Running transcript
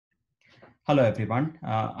Hello, everyone.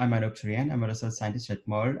 I'm Anup Churian. I'm a research scientist at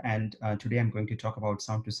MERL, and today I'm going to talk about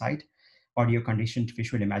Sound2Sight, audio conditioned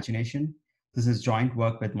visual imagination. This is joint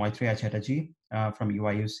work with Maitreya Chatterjee from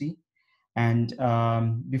UIUC. And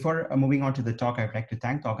before moving on to the talk, I'd like to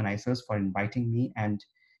thank the organizers for inviting me and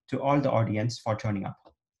to all the audience for turning up.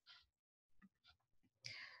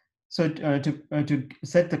 So to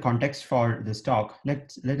set the context for this talk,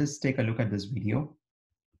 let us take a look at this video.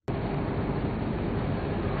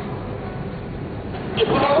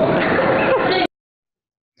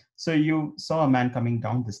 So you saw a man coming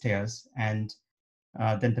down the stairs, and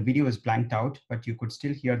then the video is blanked out, but you could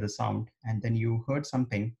still hear the sound, and then you heard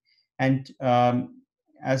something. And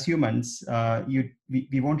as humans,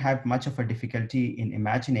 we won't have much of a difficulty in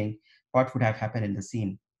imagining what would have happened in the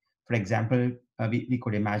scene. For example, we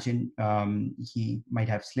could imagine he might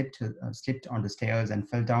have slipped on the stairs and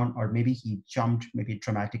fell down, or maybe he jumped, maybe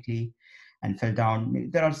dramatically, and fell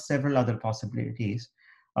down. There are several other possibilities.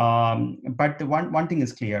 But the one thing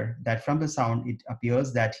is clear, that from the sound, it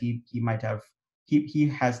appears that he he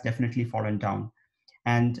has definitely fallen down.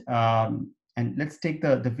 And let's take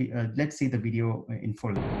let's see the video in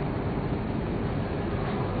full.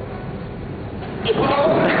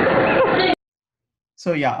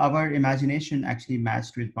 So yeah, our imagination actually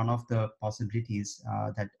matched with one of the possibilities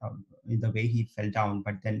that in the way he fell down,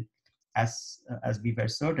 but then as we were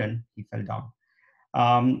certain, he fell down.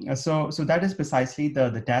 So that is precisely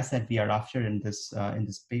the task that we are after in this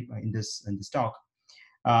paper, in this talk.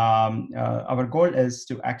 Our goal is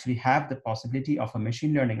to actually have the possibility of a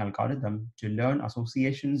machine learning algorithm to learn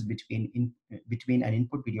associations between an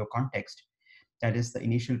input video context, that is the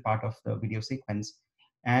initial part of the video sequence,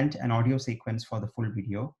 and an audio sequence for the full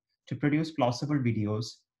video, to produce plausible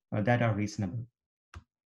videos that are reasonable.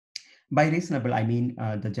 By reasonable, I mean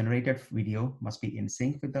the generated video must be in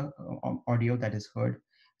sync with the audio that is heard,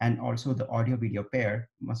 and also the audio-video pair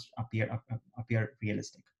must appear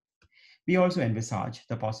realistic. We also envisage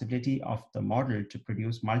the possibility of the model to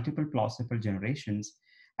produce multiple plausible generations,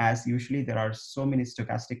 as usually there are so many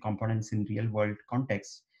stochastic components in real-world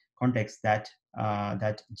context that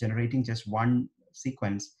that generating just one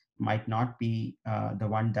sequence might not be the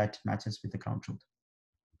one that matches with the ground truth.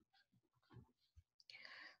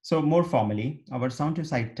 So more formally, our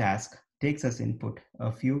Sound2Sight task takes as input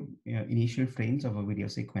a few initial frames of a video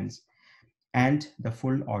sequence and the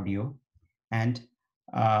full audio, and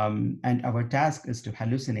our task is to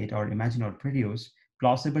hallucinate or imagine or produce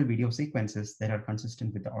plausible video sequences that are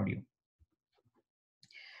consistent with the audio.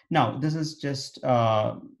 Now, this is just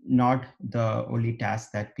not the only task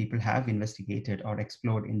that people have investigated or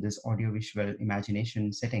explored in this audiovisual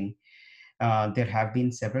imagination setting. There have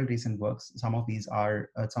been several recent works. Some of these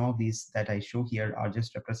that I show here are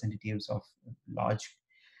just representatives of a large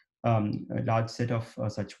set of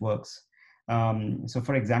such works. So,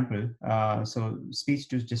 for example, so speech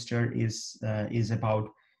to gesture is about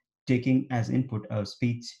taking as input a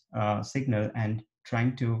speech signal and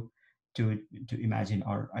trying to imagine,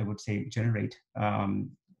 or I would say generate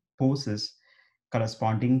poses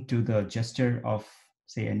corresponding to the gesture of,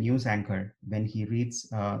 say, a news anchor when he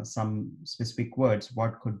reads some specific words.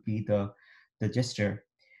 What could be the gesture?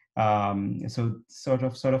 So sort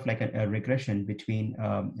of like a regression between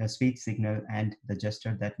a speech signal and the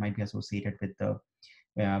gesture that might be associated with the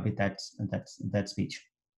with that speech.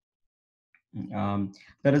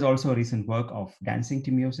 There is also a recent work of dancing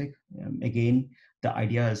to music. Again, the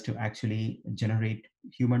idea is to actually generate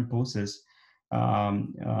human poses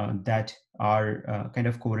that are kind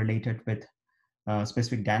of correlated with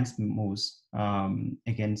specific dance moves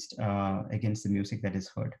against the music that is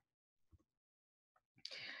heard.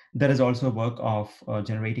 There is also work of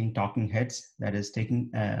generating talking heads, that is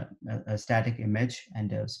taking a static image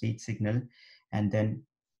and a speech signal, and then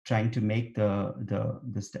trying to make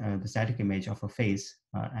the static image of a face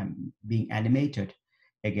being animated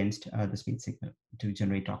against the speech signal to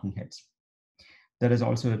generate talking heads. There is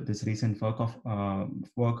also this recent work of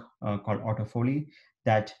called autofoley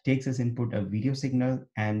that takes as input a video signal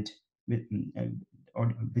and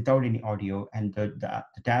without any audio, and the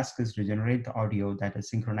task is to generate the audio that is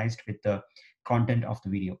synchronized with the content of the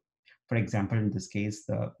video. For example, in this case,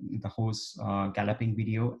 the horse galloping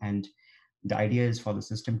video, and the idea is for the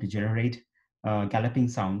system to generate galloping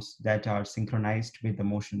sounds that are synchronized with the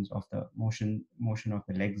motion of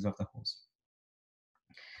the legs of the horse.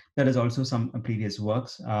 There is also some previous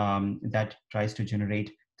works that tries to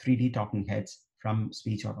generate 3D talking heads from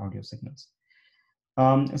speech or audio signals.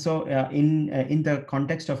 So in the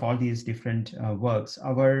context of all these different works,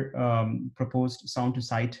 our proposed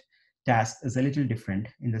Sound2Sight task is a little different,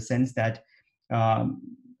 in the sense that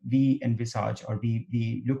we envisage, or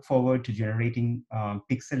we look forward to generating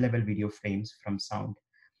pixel level video frames from sound,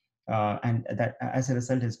 and that as a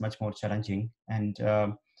result is much more challenging. And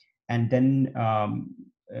then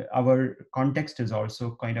our context is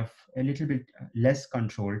also kind of a little bit less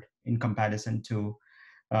controlled in comparison to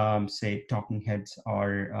say talking heads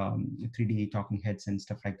or 3D talking heads and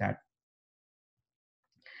stuff like that.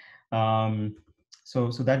 So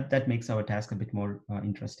that makes our task a bit more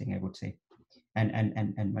interesting, I would say,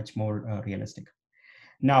 and much more realistic.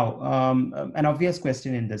 Now, an obvious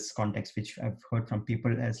question in this context, which I've heard from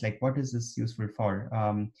people, is like, what is this useful for?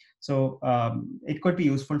 It could be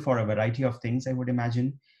useful for a variety of things, I would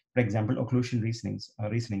imagine. For example, occlusion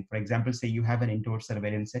reasoning. For example, say you have an indoor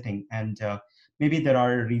surveillance setting, and maybe there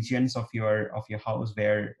are regions of your house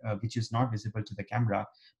where which is not visible to the camera,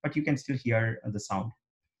 but you can still hear the sound.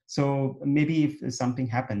 So maybe if something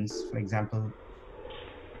happens, for example,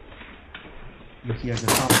 you hear the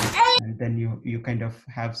sound, and then you kind of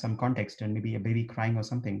have some context, and maybe a baby crying or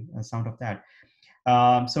something, a sound of that.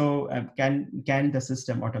 Can the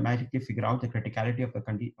system automatically figure out the criticality of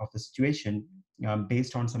the situation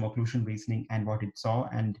based on some occlusion reasoning and what it saw,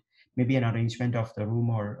 and maybe an arrangement of the room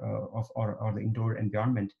or the indoor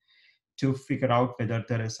environment to figure out whether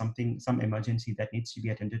there is some emergency that needs to be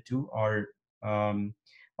attended to, um,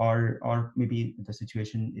 or maybe the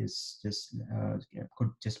situation is just could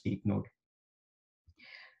just be ignored.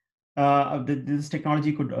 This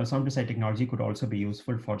technology could, Sound2Sight technology could also be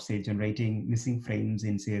useful for, say, generating missing frames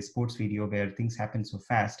in, say, a sports video where things happen so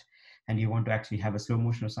fast and you want to actually have a slow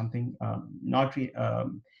motion or something. Not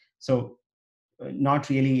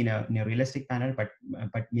really in a realistic manner, but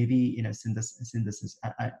maybe in a synthesis.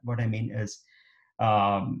 What I mean is,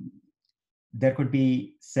 there could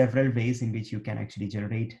be several ways in which you can actually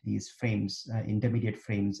generate these frames, intermediate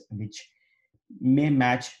frames, which may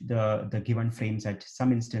match the given frames at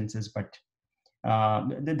some instances, but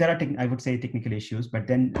there are, I would say, technical issues. But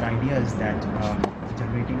then the idea is that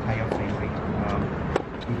generating higher frame rate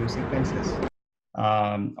video sequences,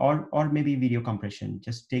 or maybe video compression.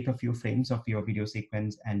 Just take a few frames of your video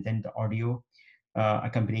sequence and then the audio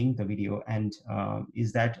accompanying the video, and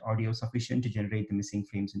is that audio sufficient to generate the missing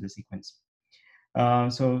frames in the sequence?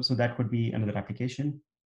 So that could be another application.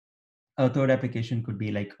 A third application could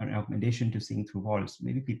be like an augmentation to seeing through walls.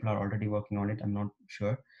 Maybe people are already working on it, I'm not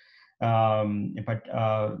sure. But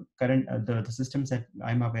the systems that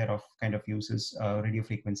I'm aware of kind of uses radio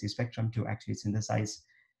frequency spectrum to actually synthesize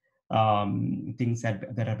things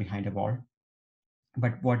that are behind a wall.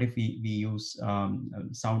 But what if we use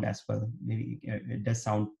sound as well? Maybe does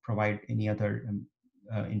sound provide any other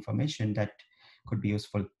information that could be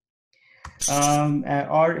useful?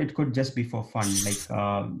 Or it could just be for fun, like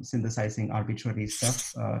synthesizing arbitrary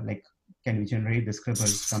stuff, like can we generate the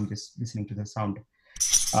scribbles from just listening to the sound?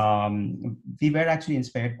 We were actually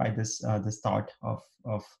inspired by this thought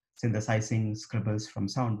of synthesizing scribbles from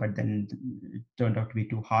sound, but then it turned out to be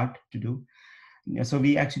too hard to do. So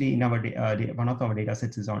we actually, in our one of our data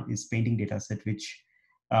sets is painting data set, which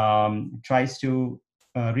tries to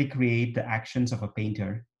recreate the actions of a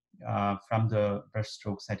painter from the brush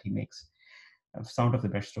strokes that he makes, sound of the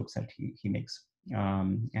brush strokes that he makes.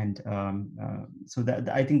 So that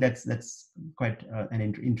I think that's quite an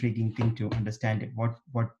intriguing thing to understand,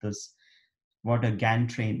 what a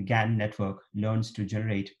GAN network learns to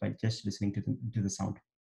generate by just listening to the sound.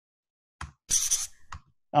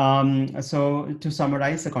 So to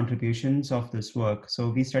summarize the contributions of this work, so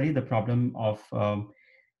we studied the problem of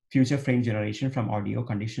future frame generation from audio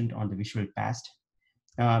conditioned on the visual past.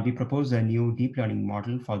 We propose a new deep learning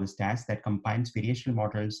model for this task that combines variational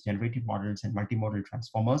models, generative models, and multimodal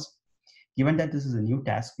transformers. Given that this is a new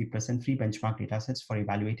task, we present 3 benchmark datasets for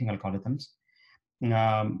evaluating algorithms.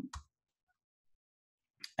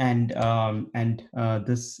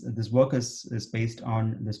 This work is based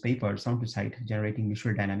on this paper, Sound2Sight, generating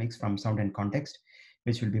visual dynamics from sound and context,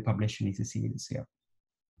 which will be published in ECCV this year.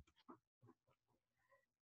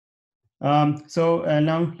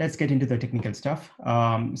 Now let's get into the technical stuff.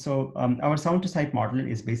 Our Sound2Sight model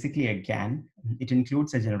is basically a GAN. It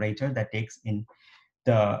includes a generator that takes in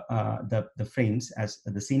the frames as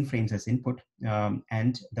the scene frames as input,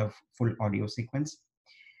 and the full audio sequence.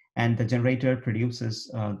 And the generator produces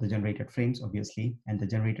the generated frames, obviously, and the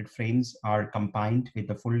generated frames are combined with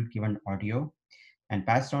the full given audio and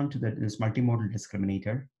passed on to this multimodal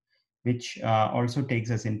discriminator, which also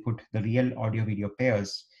takes as input the real audio video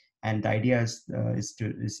pairs. And the idea is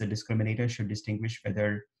the discriminator should distinguish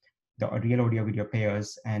whether the real audio video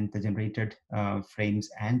pairs and the generated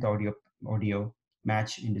frames and the audio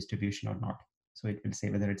match in distribution or not. So it will say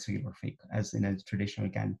whether it's real or fake, as in a traditional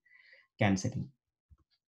GAN setting.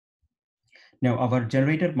 Now, our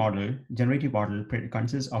generative model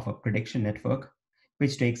consists of a prediction network,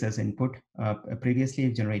 which takes as input a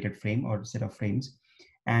previously generated frame or set of frames,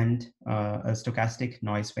 and a stochastic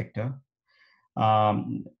noise vector,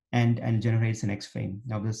 and generates the next frame.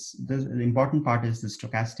 Now, the important part is the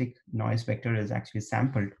stochastic noise vector is actually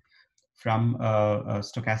sampled from a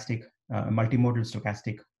stochastic, multimodal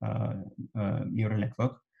stochastic neural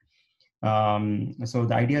network. So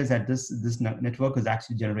the idea is that this network is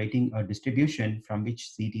actually generating a distribution from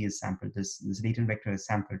which CT is sampled. This latent vector is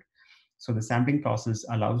sampled. So the sampling process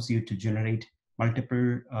allows you to generate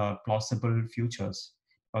multiple plausible futures.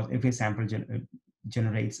 Because if a sample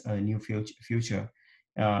generates a new future,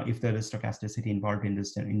 if there is stochasticity involved in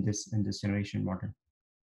this generation model.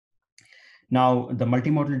 Now, the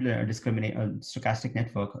multimodal stochastic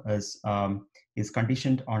network is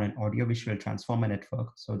conditioned on an audio-visual transformer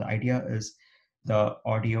network. So the idea is the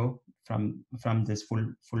audio from this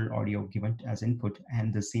full audio given as input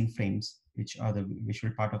and the scene frames, which are the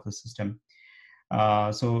visual part of the system.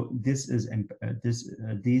 So these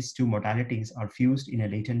two modalities are fused in a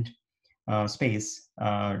latent space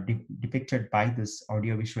depicted by this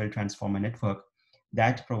audio-visual transformer network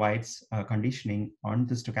that provides conditioning on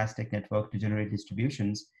the stochastic network to generate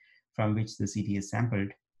distributions from which the CT is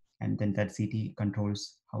sampled, and then that CT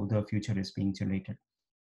controls how the future is being generated.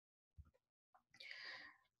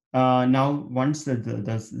 Now, once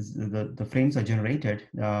the frames are generated,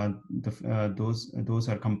 those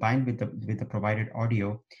are combined with the provided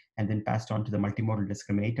audio and then passed on to the multimodal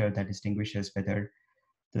discriminator that distinguishes whether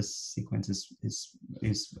this sequence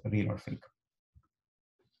is real or fake.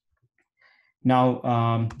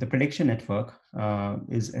 Now, the prediction network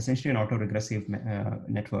is essentially an autoregressive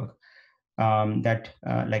network that,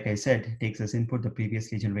 like I said, takes as input the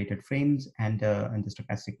previously generated frames and the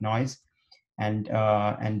stochastic noise, and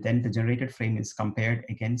then the generated frame is compared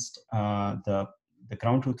against the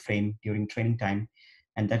ground truth frame during training time,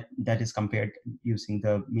 and that is compared using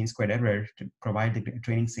the mean squared error to provide the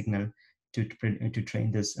training signal to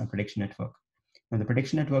train this prediction network. Now, the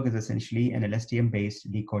prediction network is essentially an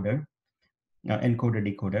LSTM-based decoder. Encoder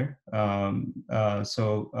decoder.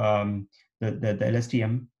 The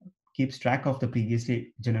LSTM keeps track of the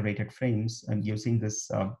previously generated frames and using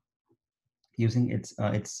this using its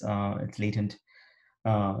latent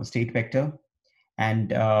state vector,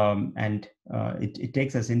 and it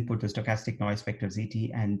takes as input the stochastic noise vector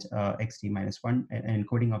ZT and xt-1, an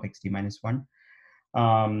encoding of xt-1,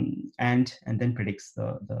 and then predicts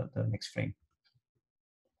the next frame.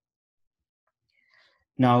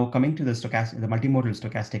 Now, coming to the multimodal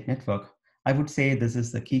stochastic network, I would say this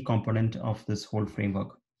is the key component of this whole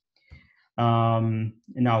framework.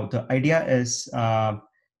 Now, the idea is to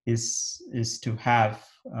have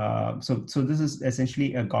so this is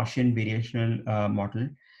essentially a Gaussian variational model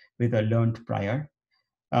with a learned prior,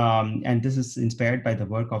 and this is inspired by the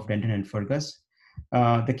work of Denton and Fergus.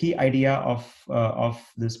 The key idea of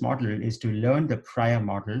this model is to learn the prior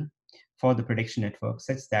model for the prediction network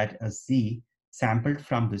such that a Z sampled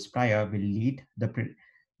from this prior will lead the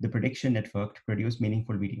prediction network to produce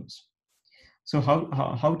meaningful videos. So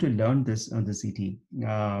how to learn this on the CT,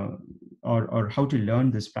 or how to learn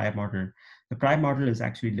this prior model? The prior model is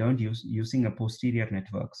actually learned using a posterior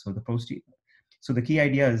network. So the key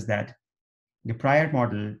idea is that the prior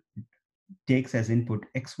model takes as input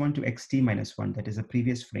x1 to xt-1, that is a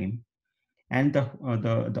previous frame, and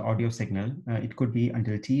the audio signal. It could be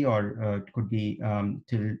until t, or it could be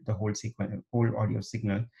till the whole audio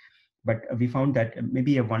signal. But we found that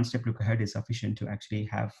maybe a one-step look ahead is sufficient to actually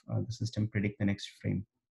have the system predict the next frame.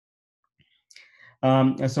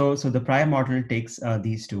 So the prior model takes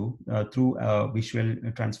these two through a visual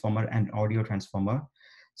transformer and audio transformer.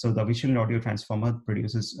 So the visual and audio transformer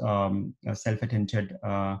produces self-attented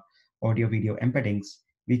audio-video embeddings,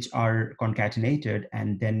 which are concatenated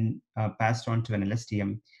and then passed on to an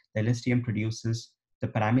LSTM. The LSTM produces the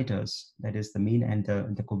parameters, that is the mean and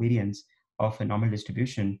the covariance of a normal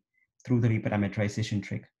distribution through the reparameterization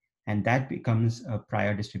trick. And that becomes a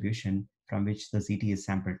prior distribution from which the ZT is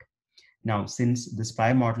sampled. Now, since this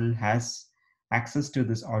prior model has access to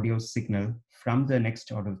this audio signal from the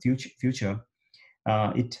next order future,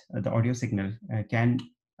 the audio signal can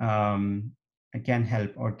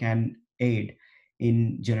help or can aid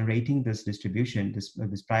in generating this distribution,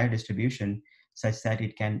 this prior distribution, such that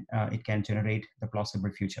it can generate the plausible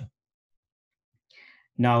future.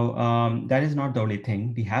 Now, that is not the only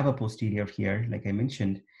thing. We have a posterior here, like I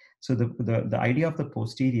mentioned. So the idea of the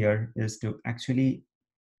posterior is to actually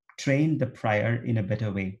train the prior in a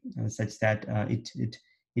better way, such that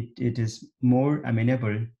it is more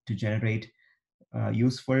amenable to generate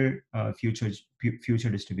useful future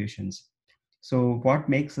distributions. So what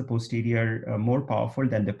makes the posterior more powerful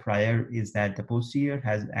than the prior is that the posterior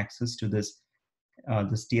has access to this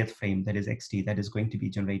TF frame, that is XT, that is going to be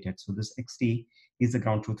generated. So this XT is the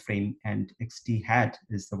ground truth frame, and XT hat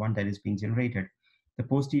is the one that is being generated. The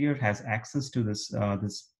posterior has access to this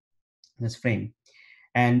frame,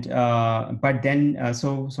 and but then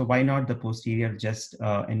so why not the posterior just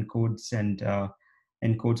encodes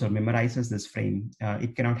or memorizes this frame?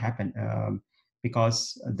 It cannot happen,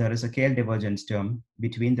 because there is a KL divergence term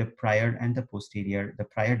between the prior and the posterior. The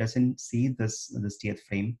prior doesn't see this TF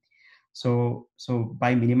frame. So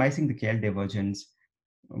by minimizing the KL divergence,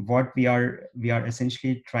 what we are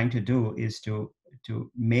essentially trying to do is to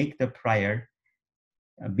make the prior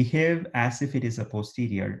behave as if it is a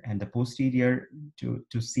posterior, and the posterior to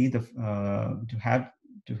see the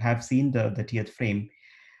to have seen the TF frame.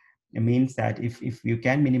 It means that if you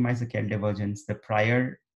can minimize the KL divergence, the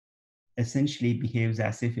prior essentially behaves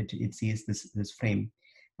as if it sees this frame,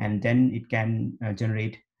 and then it can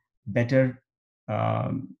generate better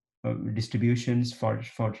distributions for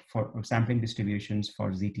sampling distributions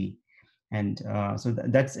for ZT. And so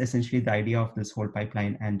that's essentially the idea of this whole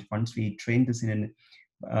pipeline. And once we train this in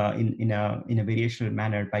a variational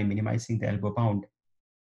manner by minimizing the elbow bound,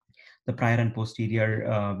 the prior and posterior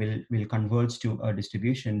will converge to a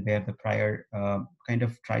distribution where the prior kind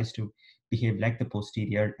of tries to behave like the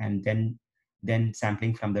posterior, and then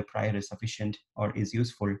sampling from the prior is sufficient or is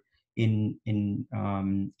useful in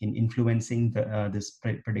influencing this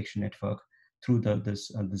prediction network through the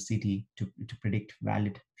CT to predict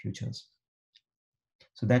valid futures.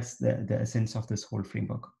 So that's the essence of this whole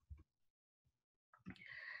framework.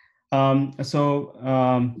 So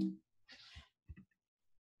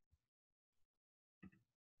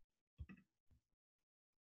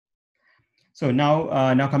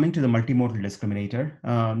now coming to the multimodal discriminator.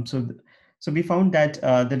 So we found that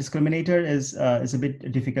the discriminator is a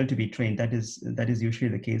bit difficult to be trained. That is usually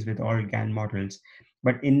the case with all GAN models.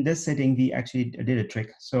 But in this setting, we actually did a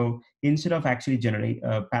trick. So instead of actually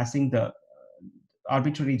passing the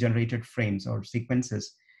arbitrary generated frames or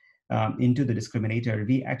sequences into the discriminator,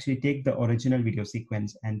 we actually take the original video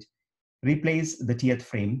sequence and replace the TF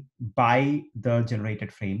frame by the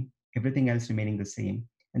generated frame, everything else remaining the same,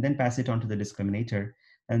 and then pass it on to the discriminator.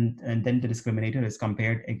 And then the discriminator is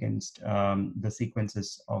compared against the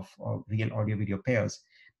sequences of real audio video pairs.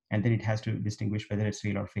 And then it has to distinguish whether it's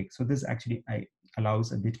real or fake. So this actually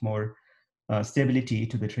allows a bit more stability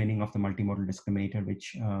to the training of the multimodal discriminator,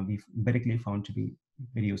 which we've empirically found to be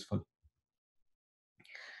very useful.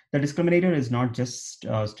 The discriminator is not just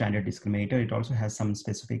a standard discriminator, it also has some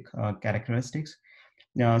specific characteristics.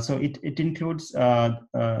 So it includes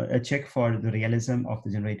a check for the realism of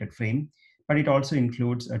the generated frame, but it also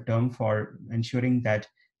includes a term for ensuring that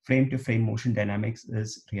frame-to-frame motion dynamics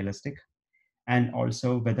is realistic, and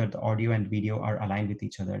also whether the audio and video are aligned with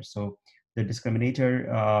each other. So the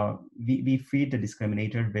discriminator, we feed the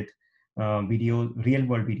discriminator with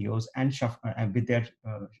real-world videos and with their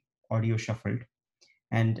audio shuffled.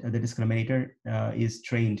 And the discriminator is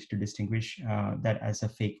trained to distinguish that as a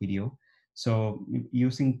fake video. So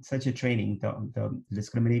using such a training, the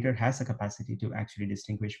discriminator has a capacity to actually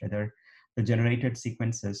distinguish whether the generated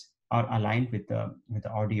sequences are aligned with the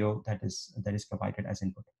audio that is provided as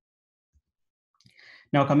input.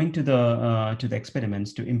 Now coming to the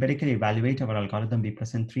experiments, to empirically evaluate our algorithm, we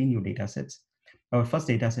present 3 new data sets. Our first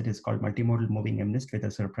data set is called multimodal moving MNIST with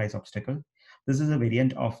a surprise obstacle. This is a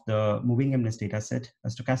variant of the moving MNIST data set, a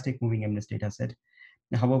stochastic moving MNIST data set,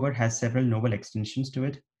 however, has several novel extensions to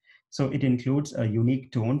it. So it includes a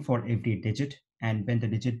unique tone for every digit, and when the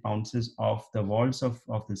digit bounces off the walls of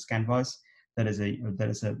this canvas, there is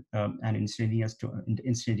an instantaneous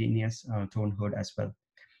tone heard as well.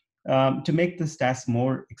 To make this task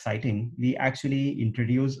more exciting, we actually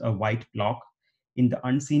introduce a white block in the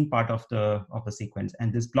unseen part of the sequence,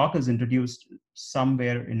 and this block is introduced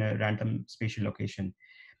somewhere in a random spatial location.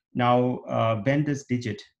 Now, when this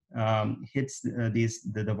digit hits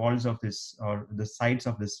the walls of this, or the sides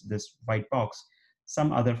of this white box,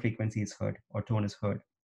 some other frequency is heard or tone is heard.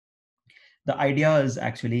 The idea is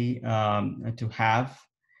actually to have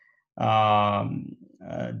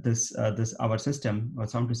this our system, or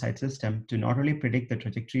Sound2Sight system, to not only predict the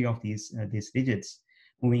trajectory of these digits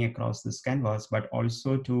moving across this canvas, but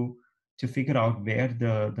also to figure out where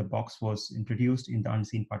the box was introduced in the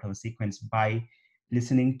unseen part of the sequence by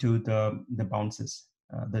listening to the bounces,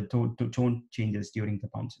 the tone changes during the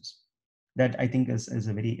bounces. That I think is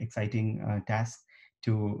a very exciting task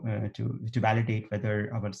to validate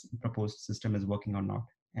whether our proposed system is working or not,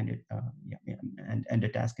 and and a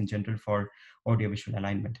task in general for audiovisual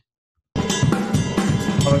alignment.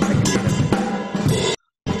 Our second data set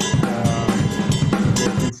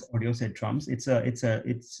is audio set drums. It's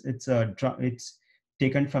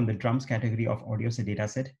taken from the drums category of audio set data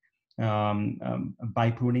set.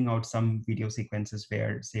 By pruning out some video sequences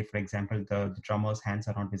where, say, for example, the drummer's hands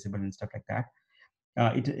are not visible and stuff like that.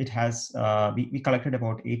 It has, we collected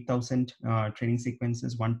about 8,000 training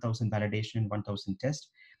sequences, 1,000 validation, 1,000 test.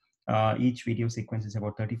 Each video sequence is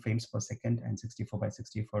about 30 frames per second and 64 by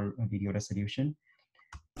 64 video resolution.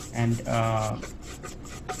 And our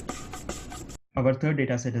third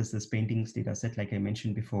data set is this paintings data set, like I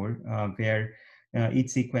mentioned before, where each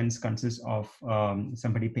sequence consists of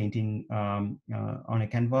somebody painting on a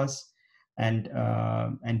canvas, and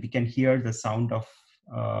we can hear the sound of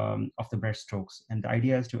the brush strokes. And the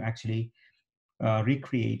idea is to actually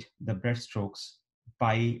recreate the brush strokes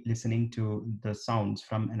by listening to the sounds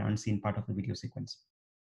from an unseen part of the video sequence.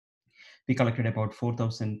 We collected about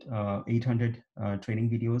 4,800 training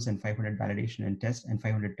videos and 500 validation and test and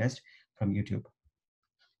 500 tests from YouTube.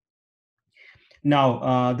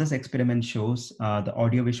 Now, this experiment shows the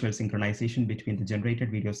audio-visual synchronization between the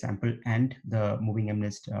generated video sample and the moving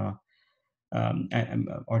MNIST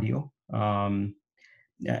audio.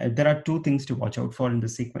 There are two things to watch out for in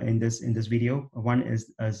this video. One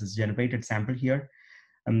is this generated sample here,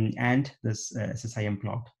 and this SSIM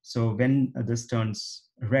plot. So when this turns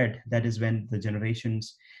red, that is when the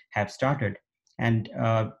generations have started. And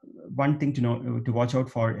one thing to watch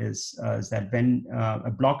out for is that when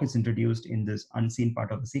a block is introduced in this unseen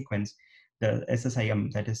part of the sequence, the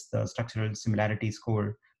SSIM, that is the structural similarity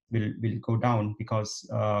score, will go down, because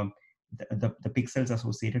the pixels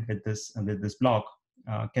associated with this block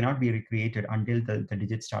cannot be recreated until the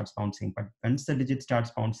digit starts bouncing. But once the digit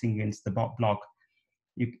starts bouncing against the block,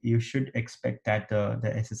 you should expect that the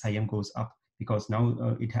SSIM goes up, because now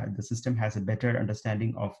the system has a better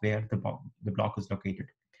understanding of where the block is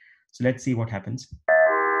located. So let's see what happens.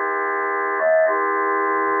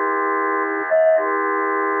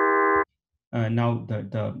 Now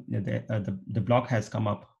the block has come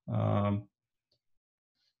up,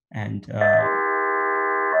 and the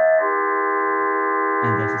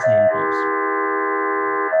SSIM drops.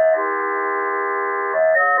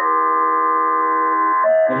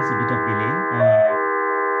 There is a bit of delay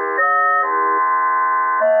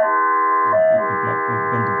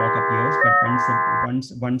when the block appears, but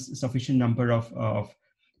once sufficient number of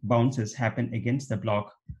bounces happen against the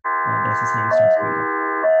block, the SSIM starts going up.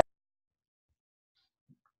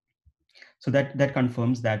 So that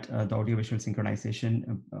confirms that the audio-visual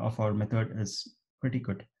synchronization of our method is pretty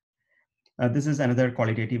good. This is another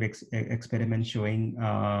qualitative experiment showing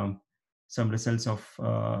some results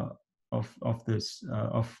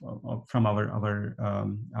from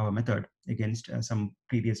our method against some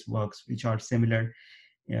previous works which are similar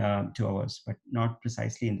to ours, but not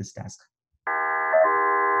precisely in this task.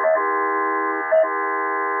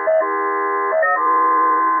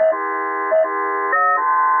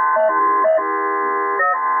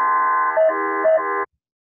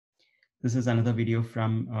 This is another video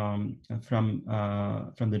from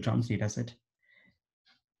the drums dataset,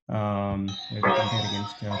 where we compare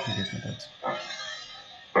against previous methods.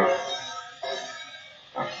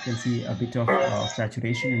 You can see a bit of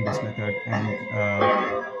saturation in this method,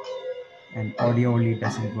 and audio only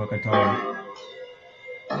doesn't work at all,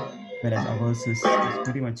 whereas ours is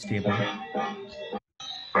pretty much stable.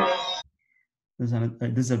 This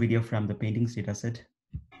is a video from the paintings dataset.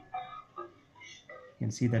 You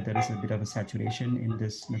can see that there is a bit of a saturation in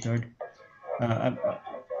this method. I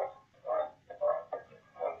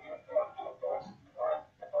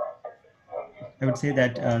would say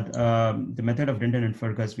that the method of Dindon and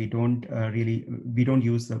Fergus, we don't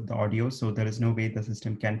use the audio, so there is no way the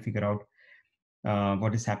system can figure out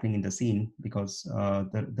what is happening in the scene, because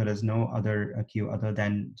there is no other cue other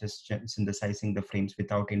than just synthesizing the frames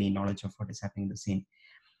without any knowledge of what is happening in the scene.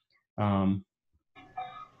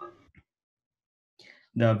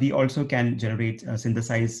 We also can generate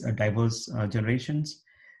synthesize diverse generations.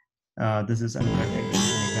 This is another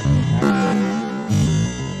example of that.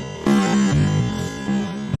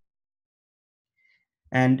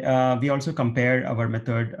 And we also compare our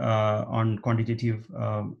method on quantitative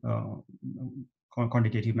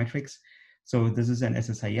metrics. So this is an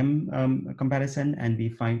SSIM comparison, and we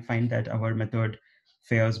find that our method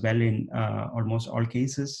fares well in almost all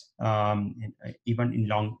cases, even in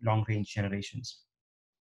long range generations.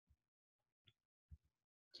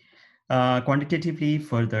 Quantitatively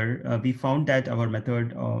further, we found that our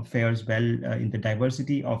method fares well in the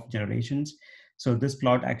diversity of generations. So this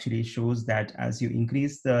plot actually shows that as you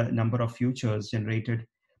increase the number of futures generated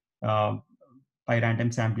by by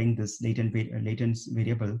random sampling this latent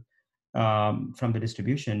variable from the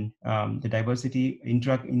distribution, the diversity,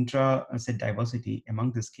 intra set diversity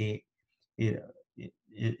among this K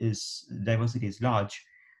diversity is large,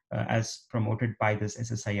 as promoted by this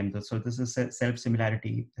SSIM. So this is a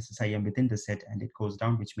self-similarity SSIM within the set, and it goes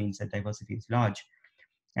down, which means that diversity is large.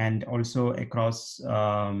 And also across,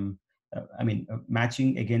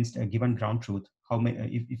 matching against a given ground truth, how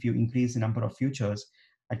many, if you increase the number of futures,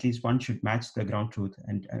 at least one should match the ground truth.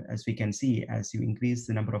 And as we can see, as you increase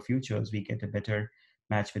the number of futures, we get a better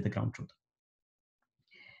match with the ground truth.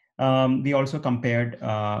 We also compared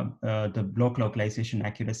the block localization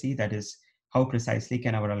accuracy, that is, how precisely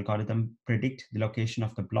can our algorithm predict the location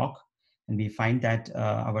of the block. And we find that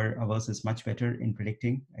ours is much better in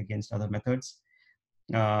predicting against other methods.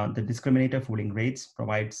 The discriminator fooling rates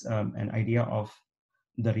provides an idea of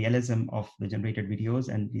the realism of the generated videos,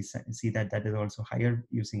 and we see that that is also higher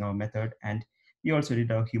using our method. And we also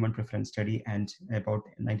did a human preference study, and about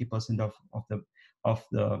 90% of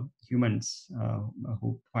the humans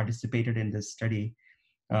who participated in this study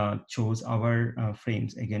chose our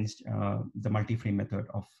frames against the multi-frame method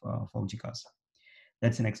of Faujikas.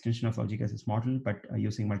 That's an extension of Faujikas' model, but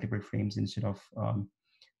using multiple frames instead of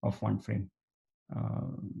one frame.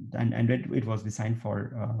 And it was designed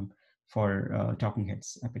for talking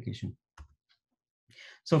heads application.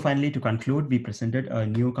 So finally, to conclude, we presented a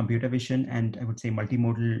new computer vision and I would say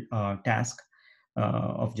multimodal task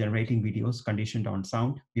of generating videos conditioned on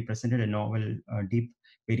sound. We presented a novel deep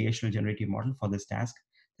variational generative model for this task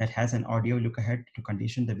that has an audio look ahead to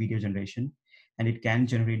condition the video generation, and it can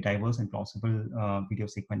generate diverse and plausible video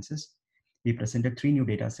sequences. We presented 3 new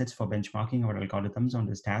data sets for benchmarking our algorithms on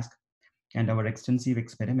this task, and our extensive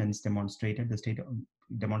experiments demonstrated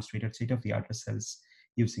state-of-the-art results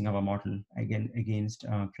using our model against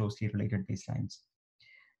closely related baselines.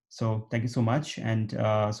 So thank you so much. And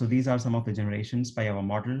so these are some of the generations by our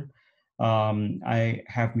model. I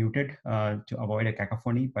have muted to avoid a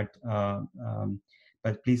cacophony,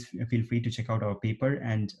 but please feel free to check out our paper,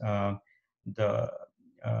 and the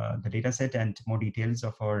data set and more details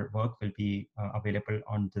of our work will be available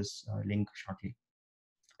on this link shortly.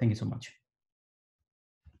 Thank you so much.